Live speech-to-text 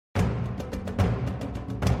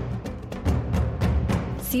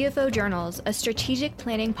CFO Journals, a strategic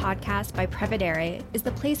planning podcast by Previdere, is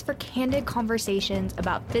the place for candid conversations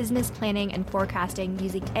about business planning and forecasting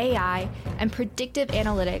using AI and predictive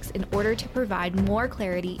analytics in order to provide more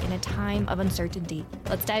clarity in a time of uncertainty.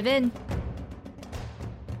 Let's dive in.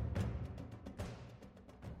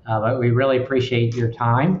 But we really appreciate your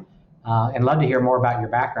time and love to hear more about your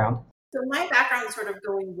background. So my background is sort of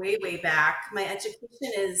going way, way back. My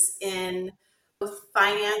education is in both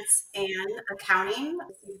finance and accounting. I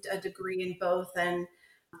received a degree in both, and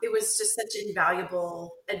it was just such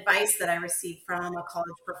invaluable advice that I received from a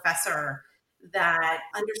college professor, that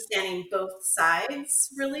understanding both sides,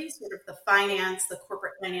 really, sort of the finance, the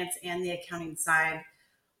corporate finance, and the accounting side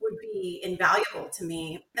would be invaluable to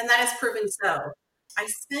me. And that has proven so. I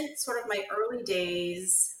spent sort of my early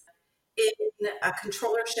days in a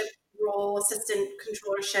controllership role, assistant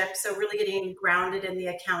controllership, so really getting grounded in the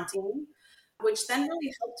accounting, which then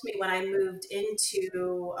really helped me when I moved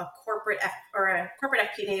into a corporate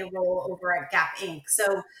FP&A role over at Gap Inc.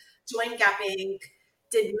 So joined Gap Inc.,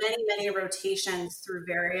 did many rotations through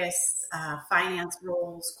various finance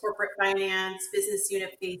roles, corporate finance, business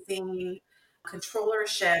unit facing,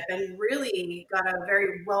 controllership, and really got a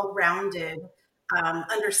very well-rounded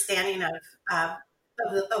understanding of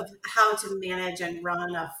how to manage and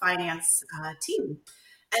run a finance team.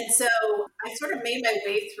 And so I sort of made my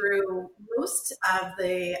way through most of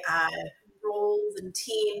the roles and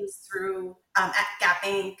teams through at Gap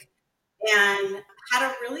Inc. and had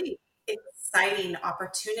a really exciting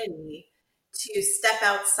opportunity to step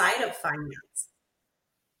outside of finance.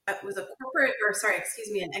 It was an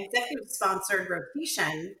executive sponsored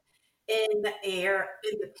rotation in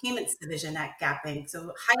the payments division at Gap Inc.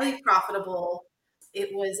 So highly profitable. It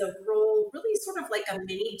was a role, really sort of like a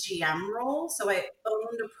mini GM role. So I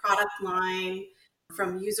owned a product line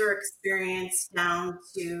from user experience down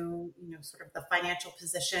to, sort of the financial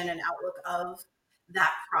position and outlook of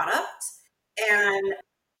that product. And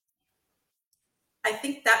I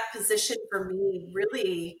think that position for me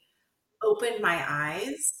really opened my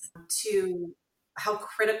eyes to how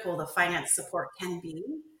critical the finance support can be,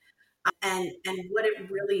 and what it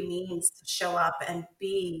really means to show up and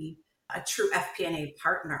be a true FP&A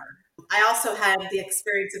partner. I also had the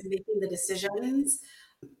experience of making the decisions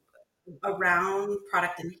around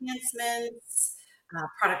product enhancements,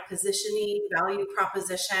 product positioning, value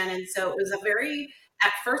proposition. And so it was a very,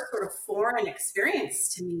 at first, sort of foreign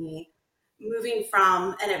experience to me, moving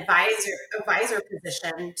from an advisor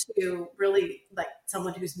position to really like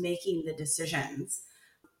someone who's making the decisions.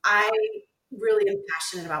 I really am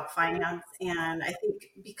passionate about finance, and I think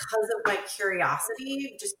because of my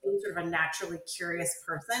curiosity, just being sort of a naturally curious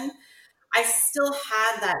person, I still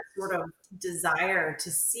had that sort of desire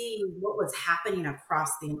to see what was happening across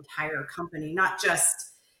the entire company, not just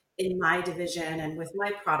in my division and with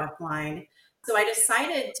my product line. So I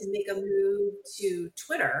decided to make a move to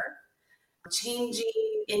Twitter, changing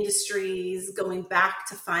industries, going back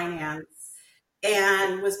to finance,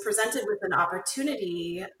 and was presented with an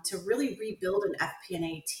opportunity to really rebuild an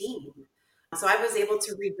FP&A team. So I was able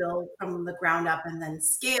to rebuild from the ground up and then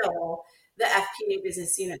scale the FP&A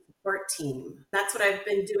business unit support team. That's what I've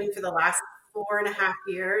been doing for the last 4.5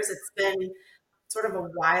 years. It's been sort of a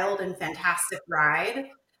wild and fantastic ride.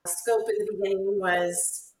 The scope in the beginning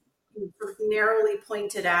was sort of narrowly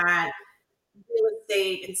pointed at real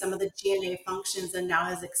estate and some of the G&A functions, and now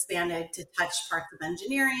has expanded to touch parts of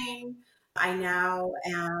engineering. I now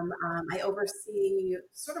I oversee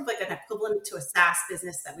sort of like an equivalent to a SaaS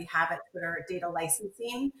business that we have at Twitter, data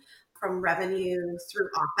licensing from revenue through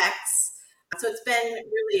OpEx. So it's been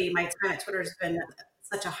really, my time at Twitter has been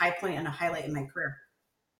such a high point and a highlight in my career.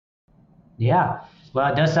 Yeah, well,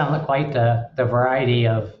 it does sound like quite the variety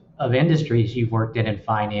of industries you've worked in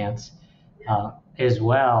finance as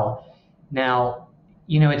well. Now,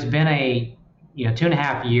 it's been a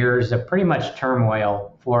 2.5 years of pretty much turmoil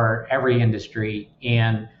for every industry,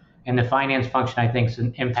 and the finance function, I think, is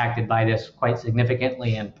impacted by this quite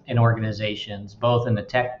significantly in organizations, both in the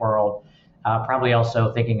tech world, probably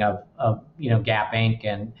also thinking of Gap Inc.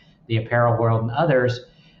 and the apparel world and others.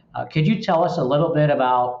 Could you tell us a little bit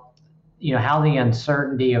about how the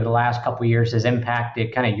uncertainty of the last couple of years has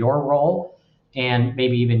impacted kind of your role and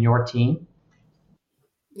maybe even your team?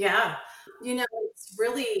 Yeah, it's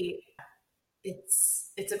really,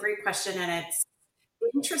 it's a great question, and it's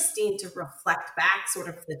interesting to reflect back sort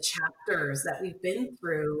of the chapters that we've been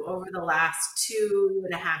through over the last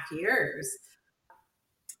 2.5 years.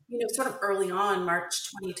 Sort of early on, March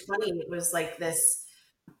 2020, it was like this,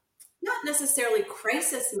 not necessarily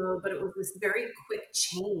crisis mode, but it was this very quick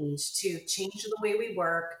change the way we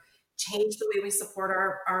work, change the way we support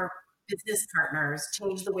our business partners,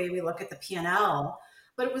 changed the way we look at the P&L.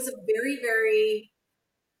 But it was a very, very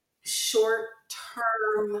short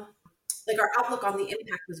term, like our outlook on the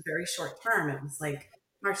impact was very short term. It was like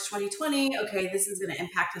March 2020, okay, this is going to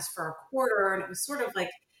impact us for a quarter. And it was sort of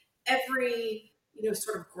like every,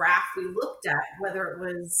 sort of graph we looked at, whether it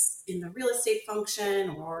was in the real estate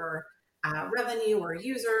function or revenue or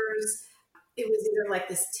users, it was either like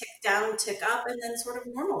this tick down, tick up, and then sort of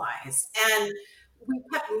normalize. And we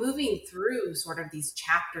kept moving through sort of these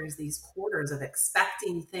chapters, these quarters of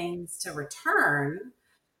expecting things to return,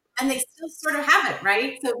 and they still sort of haven't,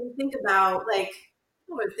 right? So we think about like,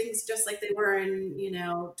 oh, are things just like they were in,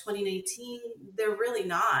 2019? They're really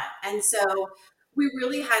not. And so we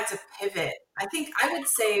really had to pivot. I think I would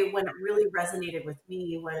say when it really resonated with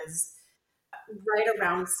me was right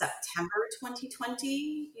around September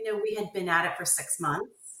 2020. We had been at it for 6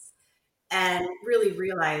 months and really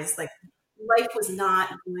realized like life was not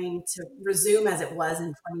going to resume as it was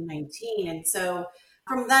in 2019. And so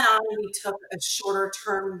from then on, we took a shorter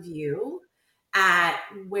term view at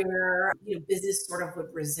where business sort of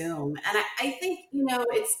would resume. And I think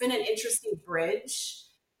it's been an interesting bridge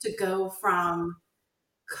to go from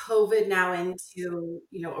COVID now into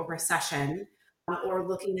a recession, or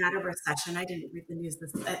looking at a recession. I didn't read the news.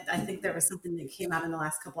 I think there was something that came out in the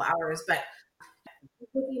last couple hours, but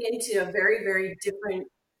looking into a very, very different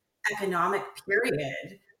economic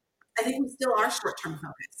period, I think we still are short term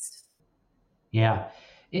focused. Yeah.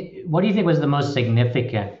 What do you think was the most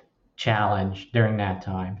significant challenge during that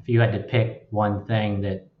time? If you had to pick one thing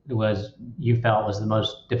that you felt was the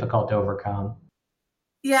most difficult to overcome?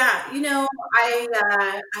 Yeah, I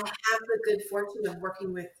have the good fortune of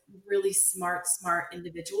working with really smart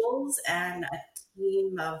individuals and a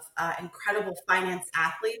team of incredible finance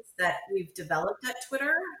athletes that we've developed at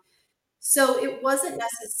Twitter. So it wasn't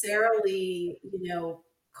necessarily,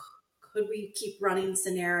 could we keep running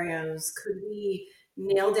scenarios? Could we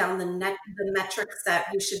nail down the metrics that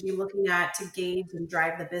we should be looking at to gauge and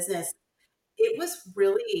drive the business? It was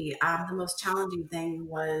really the most challenging thing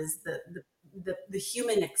was the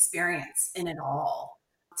human experience in it all.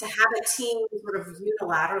 To have a team sort of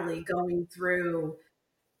unilaterally going through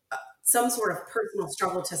some sort of personal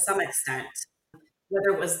struggle to some extent, whether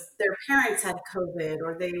it was their parents had COVID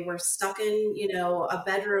or they were stuck in, a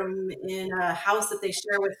bedroom in a house that they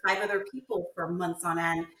share with 5 other people for months on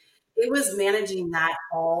end. It was managing that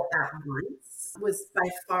all at once was by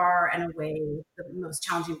far and away the most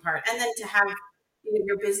challenging part. And then to have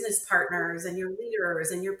your business partners and your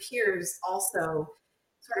leaders and your peers also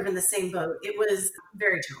sort of in the same boat, it was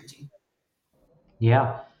very challenging.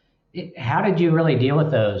 Yeah. How did you really deal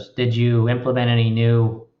with those? Did you implement any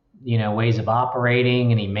new, ways of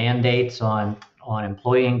operating, any mandates on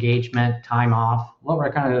employee engagement, time off? What were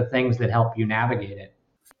kind of the things that helped you navigate it?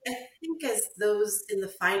 I think as those in the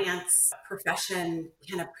finance profession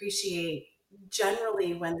can appreciate,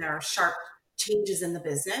 generally when there are sharp changes in the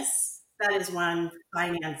business, that is when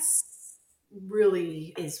finance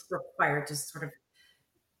really is required to sort of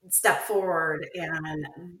step forward and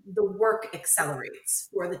the work accelerates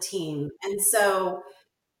for the team. And so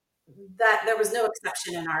that there was no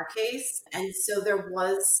exception in our case. And so there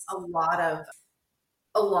was a lot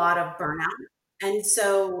of burnout. And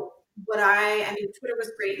so Twitter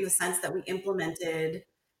was great in the sense that we implemented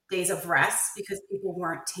days of rest because people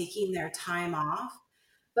weren't taking their time off.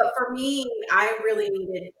 But for me, I really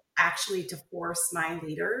needed actually to force my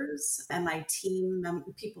leaders and my team,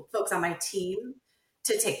 folks on my team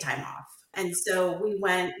to take time off. And so we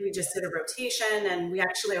just did a rotation, and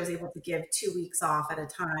I was able to give 2 weeks off at a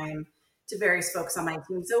time to various folks on my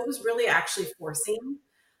team. So it was really actually forcing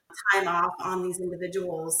time off on these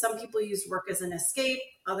individuals. Some people used work as an escape,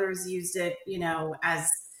 others used it, as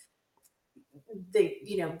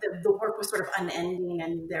the work was sort of unending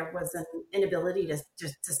and there was an inability to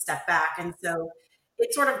just to step back. And so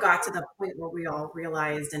it sort of got to the point where we all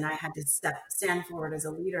realized, and I had to stand forward as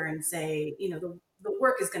a leader and say, the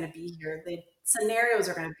work is going to be here. The scenarios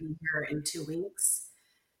are going to be here in 2 weeks.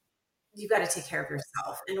 You've got to take care of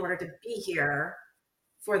yourself in order to be here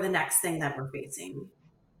for the next thing that we're facing.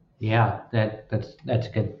 Yeah, that's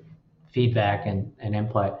good feedback and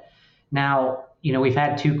input. Now, we've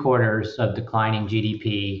had 2 quarters of declining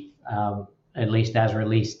GDP, at least as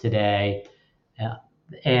released today.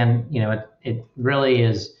 And, it really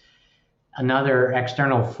is another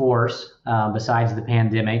external force besides the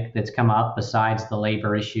pandemic that's come up, besides the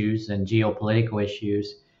labor issues and geopolitical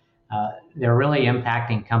issues. They're really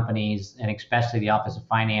impacting companies and especially the Office of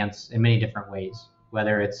Finance in many different ways,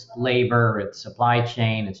 whether it's labor, it's supply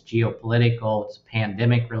chain, it's geopolitical, it's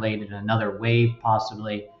pandemic related, another wave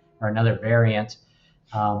possibly, or another variant.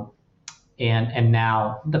 and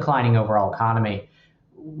now declining overall economy.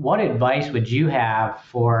 What advice would you have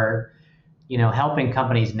for, helping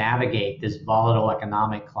companies navigate this volatile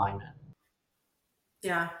economic climate?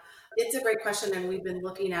 Yeah, it's a great question, and we've been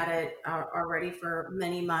looking at it already for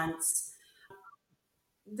many months.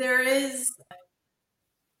 There is,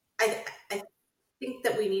 I think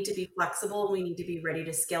that we need to be flexible. We need to be ready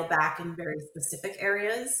to scale back in very specific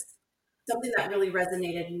areas. Something that really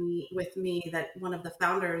resonated with me that one of the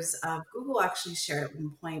founders of Google actually shared at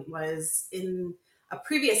one point was in a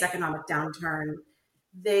previous economic downturn,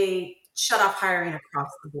 they shut off hiring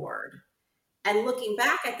across the board. And looking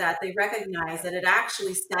back at that, they recognize that it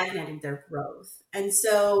actually stagnated their growth. And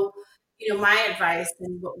so, my advice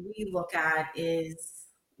and what we look at is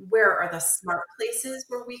where are the smart places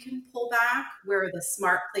where we can pull back? Where are the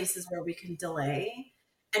smart places where we can delay?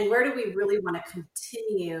 And where do we really want to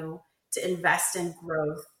continue to invest in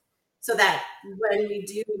growth so that when we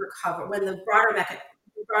do recover, when the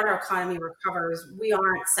broader economy recovers, we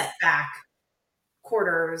aren't set back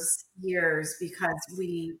quarters, years because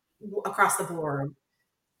we across the board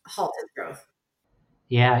halted growth.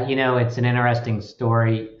 Yeah, it's an interesting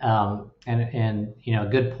story, and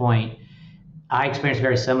good point. I experienced a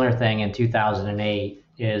very similar thing in 2008.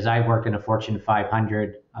 Is I worked in a Fortune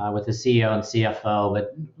 500 with the CEO and CFO,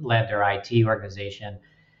 but led their IT organization.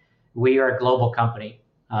 We are a global company,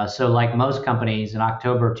 so like most companies, in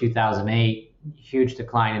October of 2008, huge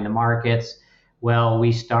decline in the markets. Well,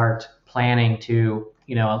 we start planning to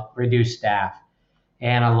reduce staff,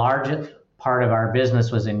 and a large part of our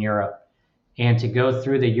business was in Europe. And to go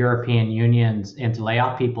through the European unions and to lay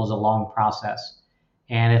off people is a long process.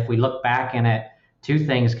 And if we look back in it, two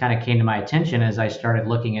things kind of came to my attention as I started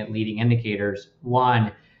looking at leading indicators.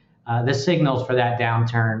 One, the signals for that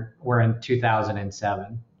downturn were in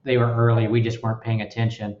 2007. They were early, we just weren't paying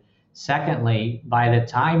attention. Secondly, by the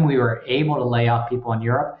time we were able to lay off people in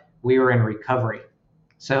Europe, we were in recovery.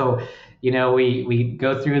 So, we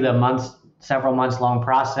go through the several months long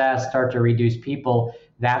process, start to reduce people.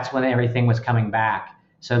 That's when everything was coming back.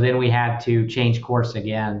 So then we had to change course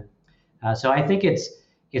again. So I think it's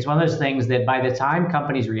one of those things that by the time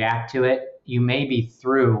companies react to it, you may be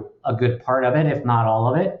through a good part of it, if not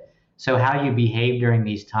all of it. So how you behave during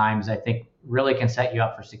these times, I think, really can set you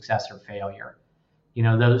up for success or failure.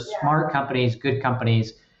 Those smart companies, good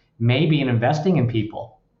companies, may be investing in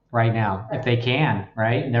people right now if they can,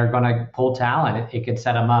 right? And they're going to pull talent. It could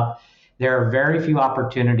set them up. There are very few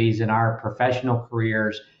opportunities in our professional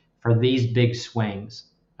careers for these big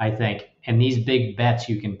swings, I think, and these big bets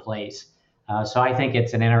you can place. So I think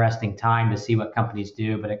it's an interesting time to see what companies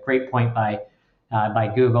do, but a great point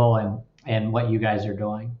by Google and what you guys are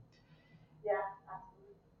doing. Yeah.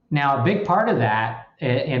 Now, a big part of that,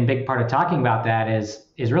 and big part of talking about that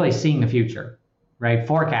is really seeing the future, right?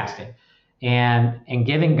 Forecasting and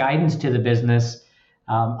giving guidance to the business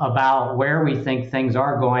about where we think things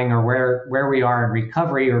are going, or where we are in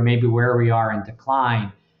recovery, or maybe where we are in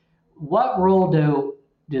decline. What role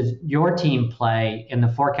does your team play in the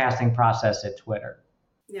forecasting process at Twitter?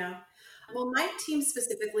 Yeah. Well, my team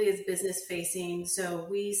specifically is business facing. So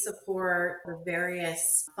we support the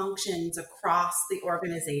various functions across the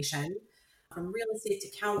organization, from real estate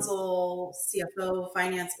to counsel, CFO,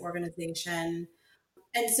 finance organization.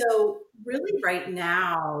 And so really right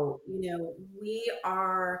now, we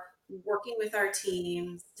are working with our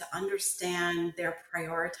teams to understand their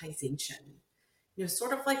prioritization.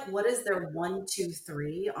 Sort of like what is their 1, 2,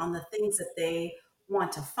 3 on the things that they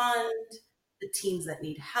want to fund, the teams that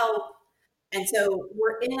need help. And so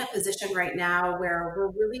we're in a position right now where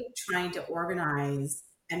we're really trying to organize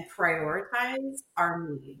and prioritize our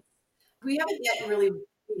needs. We haven't yet really,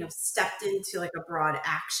 stepped into like a broad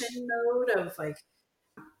action mode of like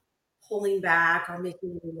pulling back or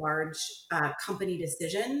making large company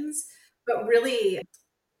decisions. But really,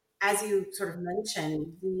 as you sort of mentioned,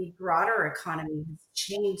 the broader economy has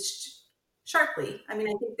changed sharply. I mean,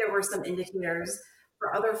 I think there were some indicators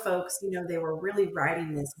for other folks, they were really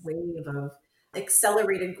riding this wave of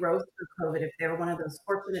accelerated growth through COVID. If they were one of those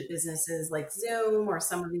fortunate businesses like Zoom or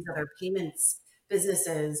some of these other payments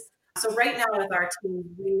businesses. So right now with our team,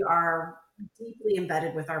 we are deeply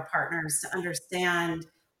embedded with our partners to understand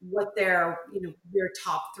what their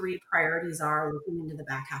top 3 priorities are looking into the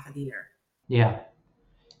back half of the year. Yeah,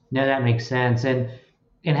 no, that makes sense. And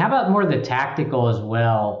how about more the tactical as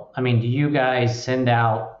well? I mean, do you guys send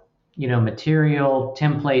out material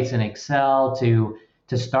templates in Excel to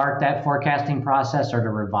start that forecasting process or to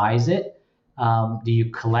revise it? Do you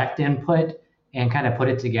collect input and kind of put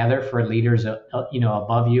it together for leaders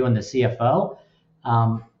above you and the CFO?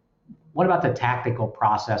 What about the tactical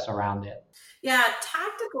process around it? Yeah,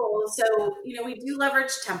 tactical practical. So, we do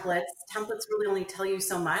leverage templates. Templates really only tell you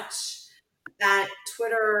so much. At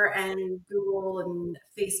Twitter and Google and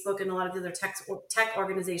Facebook and a lot of the other tech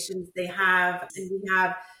organizations, we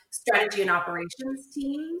have strategy and operations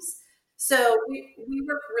teams. So we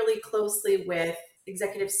work really closely with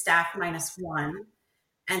executive staff -1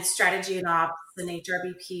 and strategy and ops and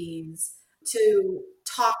HRBPs to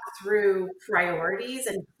talk through priorities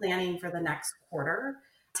and planning for the next quarter.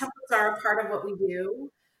 Templates are a part of what we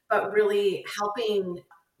do, but really helping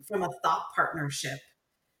from a thought partnership,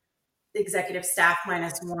 executive staff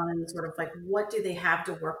 -1, sort of like what do they have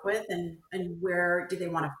to work with, and where do they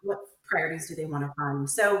want to, what priorities do they want to fund.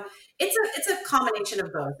 So it's a combination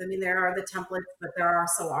of both. I mean, there are the templates, but there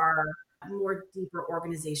also are more deeper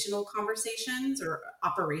organizational conversations or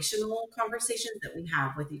operational conversations that we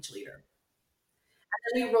have with each leader.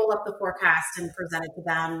 And then we roll up the forecast and present it to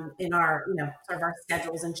them in our, sort of our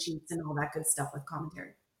schedules and sheets and all that good stuff with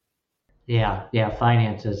commentary. Yeah.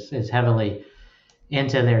 Finance is heavily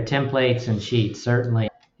into their templates and sheets, certainly.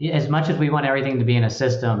 As much as we want everything to be in a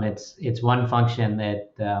system, it's one function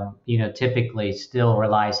that typically still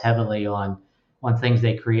relies heavily on things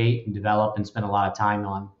they create and develop and spend a lot of time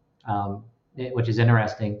on, which is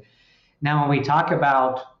interesting. Now, when we talk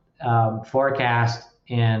about forecast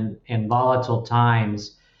and volatile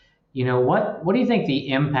times, what do you think the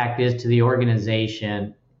impact is to the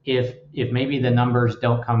organization if maybe the numbers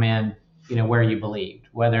don't come in where you believed,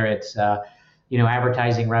 whether it's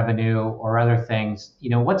advertising revenue or other things?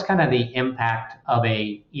 What's kind of the impact of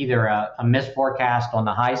either a misforecast on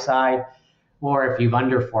the high side, or if you've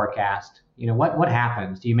under forecast? What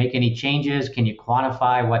happens? Do you make any changes? Can you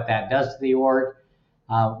quantify what that does to the org?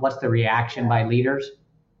 What's the reaction by leaders?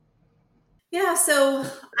 Yeah, so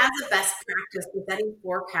as a best practice with any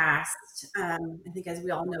forecast, I think as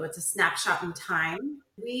we all know, it's a snapshot in time.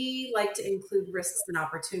 We like to include risks and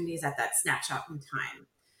opportunities at that snapshot in time.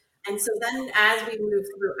 And so then as we move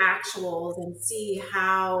through actuals and see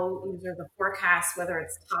how either the forecast, whether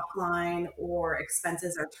it's top line or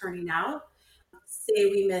expenses, are turning out, say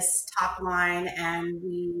we miss top line and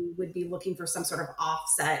we would be looking for some sort of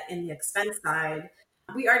offset in the expense side,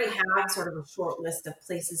 we already have sort of a short list of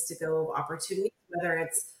places to go of opportunities, whether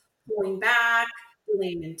it's pulling back,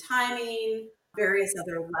 delaying in timing, various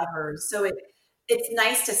other levers. So it's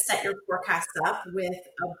nice to set your forecast up with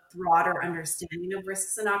a broader understanding of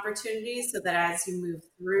risks and opportunities so that as you move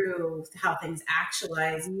through how things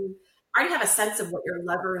actualize, you already have a sense of what your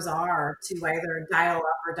levers are to either dial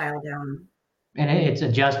up or dial down. And it's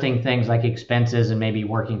adjusting things like expenses and maybe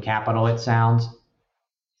working capital, it sounds,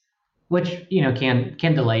 which can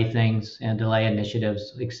delay things and delay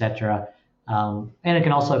initiatives, etc. And it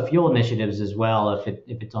can also fuel initiatives as well if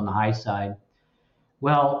it's on the high side.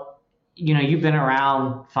 Well, you've been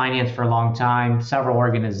around finance for a long time, several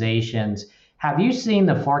organizations. Have you seen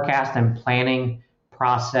the forecast and planning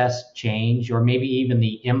process change, or maybe even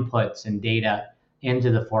the inputs and data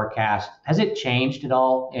into the forecast? Has it changed at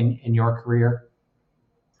all in your career?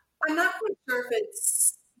 I'm not quite sure if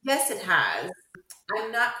yes, it has.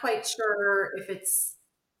 I'm not quite sure if it's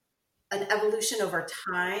an evolution over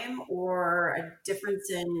time or a difference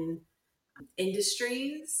in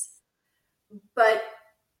industries, but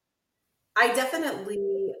I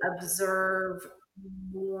definitely observe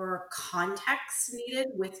more context needed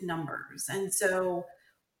with numbers. And so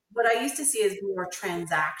what I used to see as more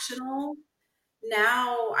transactional,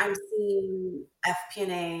 now I'm seeing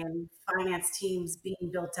FP&A and finance teams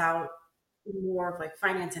being built out more of like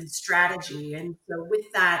finance and strategy. And so with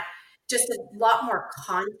that, just a lot more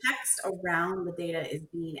context around the data is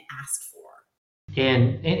being asked for.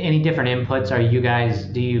 And any different inputs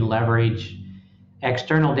do you leverage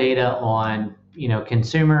external data on,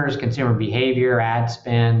 consumers, consumer behavior, ad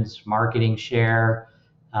spends, marketing share,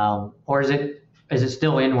 or is it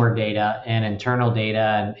still inward data and internal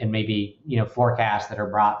data and maybe, forecasts that are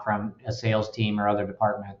brought from a sales team or other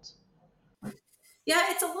departments? Yeah,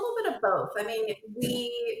 it's a little bit of both. I mean,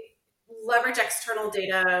 we leverage external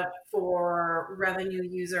data for revenue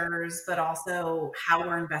users, but also how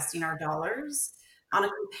we're investing our dollars on a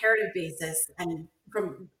comparative basis. And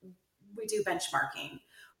we do benchmarking.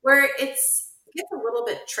 Where it gets a little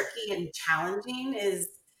bit tricky and challenging is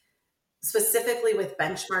specifically with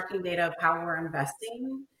benchmarking data of how we're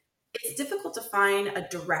investing. It's difficult to find a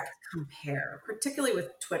direct compare, particularly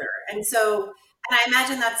with Twitter. And so, and I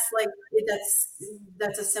imagine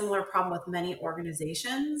that's a similar problem with many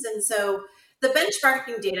organizations. And so the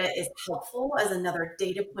benchmarking data is helpful as another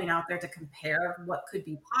data point out there to compare what could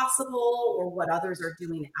be possible or what others are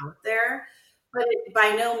doing out there. But it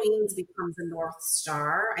by no means becomes a North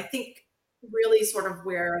Star. I think really sort of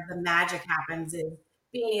where the magic happens is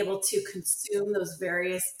being able to consume those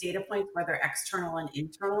various data points, whether external and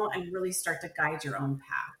internal, and really start to guide your own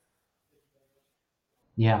path.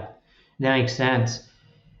 Yeah, that makes sense.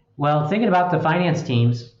 Well, thinking about the finance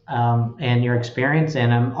teams and your experience in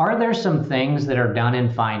them, are there some things that are done in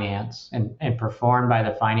finance and performed by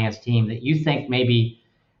the finance team that you think maybe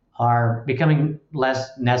are becoming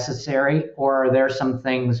less necessary, or are there some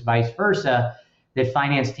things vice versa that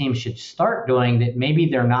finance teams should start doing that maybe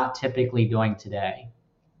they're not typically doing today?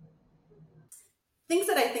 Things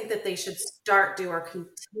that I think that they should start do or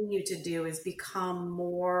continue to do is become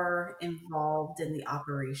more involved in the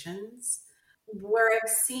operations. Where I've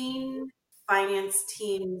seen finance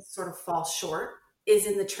teams sort of fall short is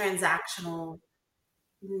in the transactional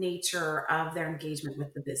nature of their engagement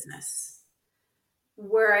with the business.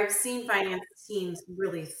 Where I've seen finance teams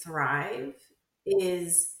really thrive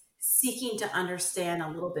is seeking to understand a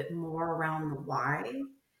little bit more around the why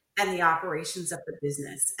and the operations of the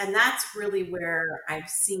business. And that's really where I've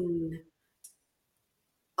seen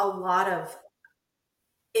a lot of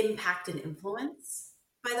impact and influence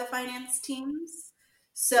by the finance teams.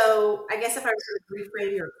 So I guess if I were to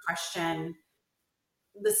reframe your question,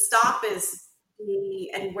 the stop is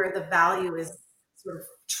and where the value is sort of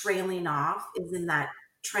trailing off is in that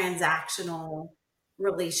transactional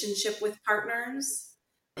relationship with partners,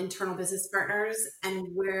 internal business partners. And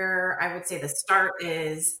where I would say the start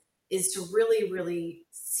is to really, really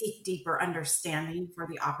seek deeper understanding for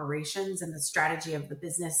the operations and the strategy of the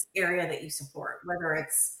business area that you support, whether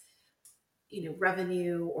it's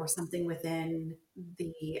revenue or something within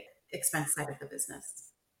the expense side of the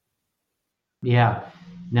business. Yeah,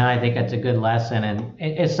 no, I think that's a good lesson. And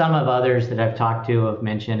as some of others that I've talked to have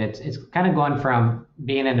mentioned, it's kind of going from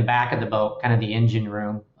being in the back of the boat, kind of the engine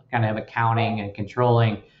room, kind of accounting and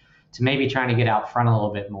controlling, to maybe trying to get out front a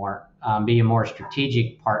little bit more, be a more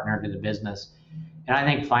strategic partner to the business. And I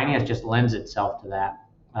think finance just lends itself to that.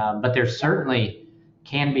 But there certainly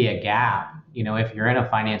can be a gap, if you're in a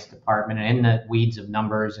finance department and in the weeds of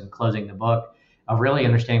numbers and closing the book, of really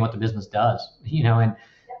understanding what the business does,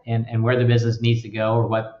 and where the business needs to go,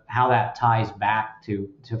 or how that ties back to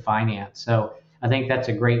finance. So I think that's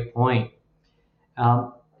a great point.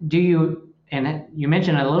 And you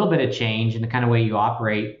mentioned a little bit of change in the kind of way you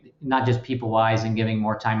operate, not just people wise and giving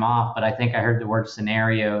more time off, but I think I heard the word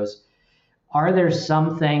scenarios. Are there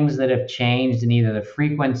some things that have changed in either the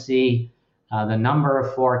frequency, the number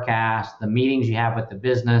of forecasts, the meetings you have with the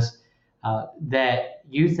business, that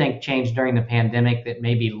you think changed during the pandemic that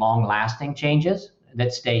may be long lasting changes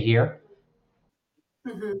that stay here?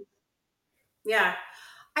 Mm-hmm. Yeah.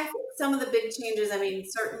 I think some of the big changes, I mean,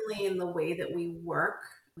 certainly in the way that we work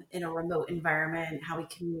in a remote environment, how we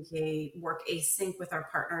communicate, work async with our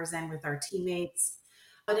partners and with our teammates.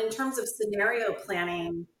 But in terms of scenario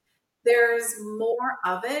planning, there's more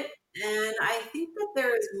of it. And I think that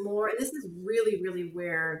there is more, and this is really, really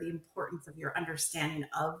where the importance of your understanding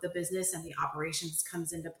of the business and the operations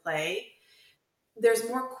comes into play. There's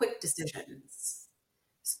more quick decisions.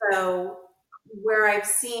 So where I've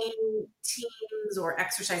seen teams or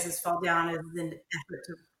exercises fall down is an effort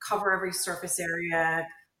to cover every surface area,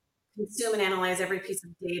 consume and analyze every piece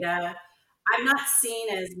of data. I'm not seeing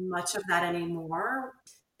as much of that anymore,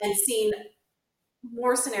 and seeing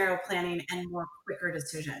more scenario planning and more quicker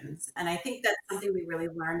decisions. And I think that's something we really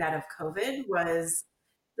learned out of COVID was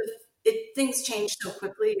things change so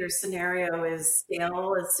quickly. Your scenario is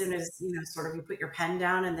stale as soon as sort of you put your pen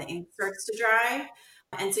down and the ink starts to dry,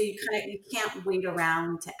 and so you can't wait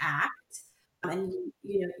around to act. And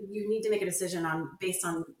you need to make a decision based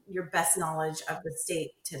on your best knowledge of the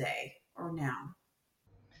state today or now.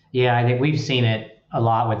 Yeah, I think we've seen it a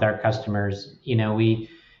lot with our customers.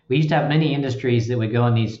 We used to have many industries that would go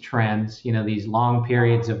in these trends, these long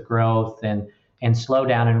periods of growth and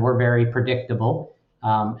slowdown, and we're very predictable,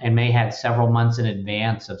 and may had several months in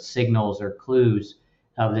advance of signals or clues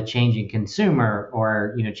of the changing consumer,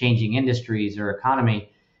 or changing industries or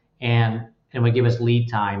economy, and would give us lead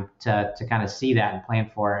time to kind of see that and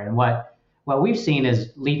plan for it. And what we've seen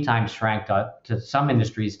is lead time shrank to some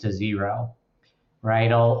industries to zero,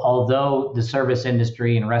 right? Although the service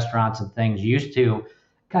industry and restaurants and things used to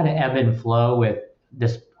kind of ebb and flow with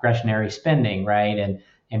discretionary spending, right?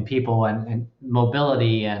 And people and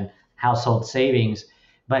mobility and household savings,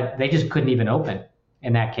 but they just couldn't even open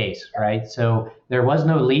in that case, right? So there was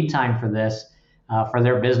no lead time for this, for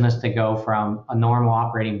their business to go from a normal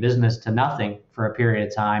operating business to nothing for a period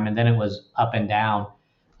of time. And then it was up and down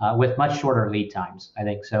with much shorter lead times, I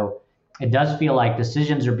think. So it does feel like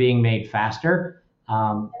decisions are being made faster,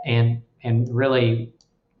 and really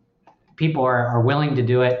people are willing to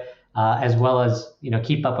do it. as well as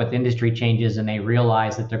keep up with industry changes, and they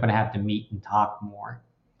realize that they're going to have to meet and talk more.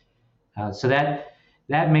 So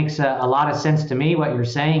that makes a lot of sense to me, what you're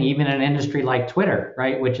saying, even in an industry like Twitter,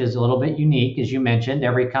 right, which is a little bit unique, as you mentioned.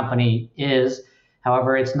 Every company is.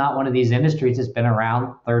 However, it's not one of these industries that's been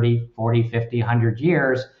around 30, 40, 50, 100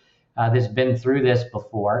 years that's been through this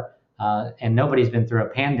before. And nobody's been through a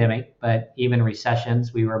pandemic, but even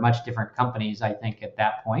recessions, we were much different companies, I think, at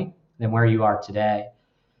that point than where you are today.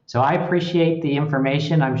 So I appreciate the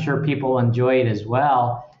information. I'm sure people enjoy it as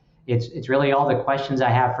well. It's really all the questions I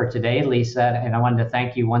have for today, Lisa, and I wanted to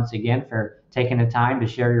thank you once again for taking the time to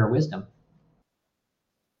share your wisdom.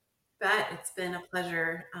 Bet it's been a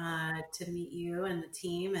pleasure to meet you and the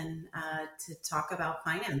team and to talk about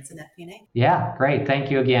finance and FP&A. Yeah, great. Thank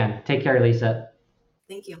you again. Take care, Lisa.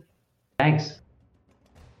 Thank you. Thanks.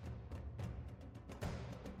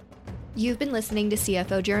 You've been listening to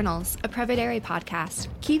CFO Journals, a Prevadere podcast.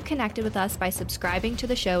 Keep connected with us by subscribing to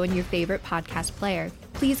the show in your favorite podcast player.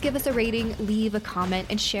 Please give us a rating, leave a comment,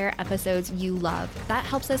 and share episodes you love. That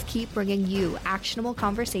helps us keep bringing you actionable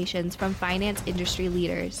conversations from finance industry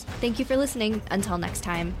leaders. Thank you for listening. Until next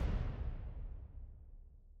time.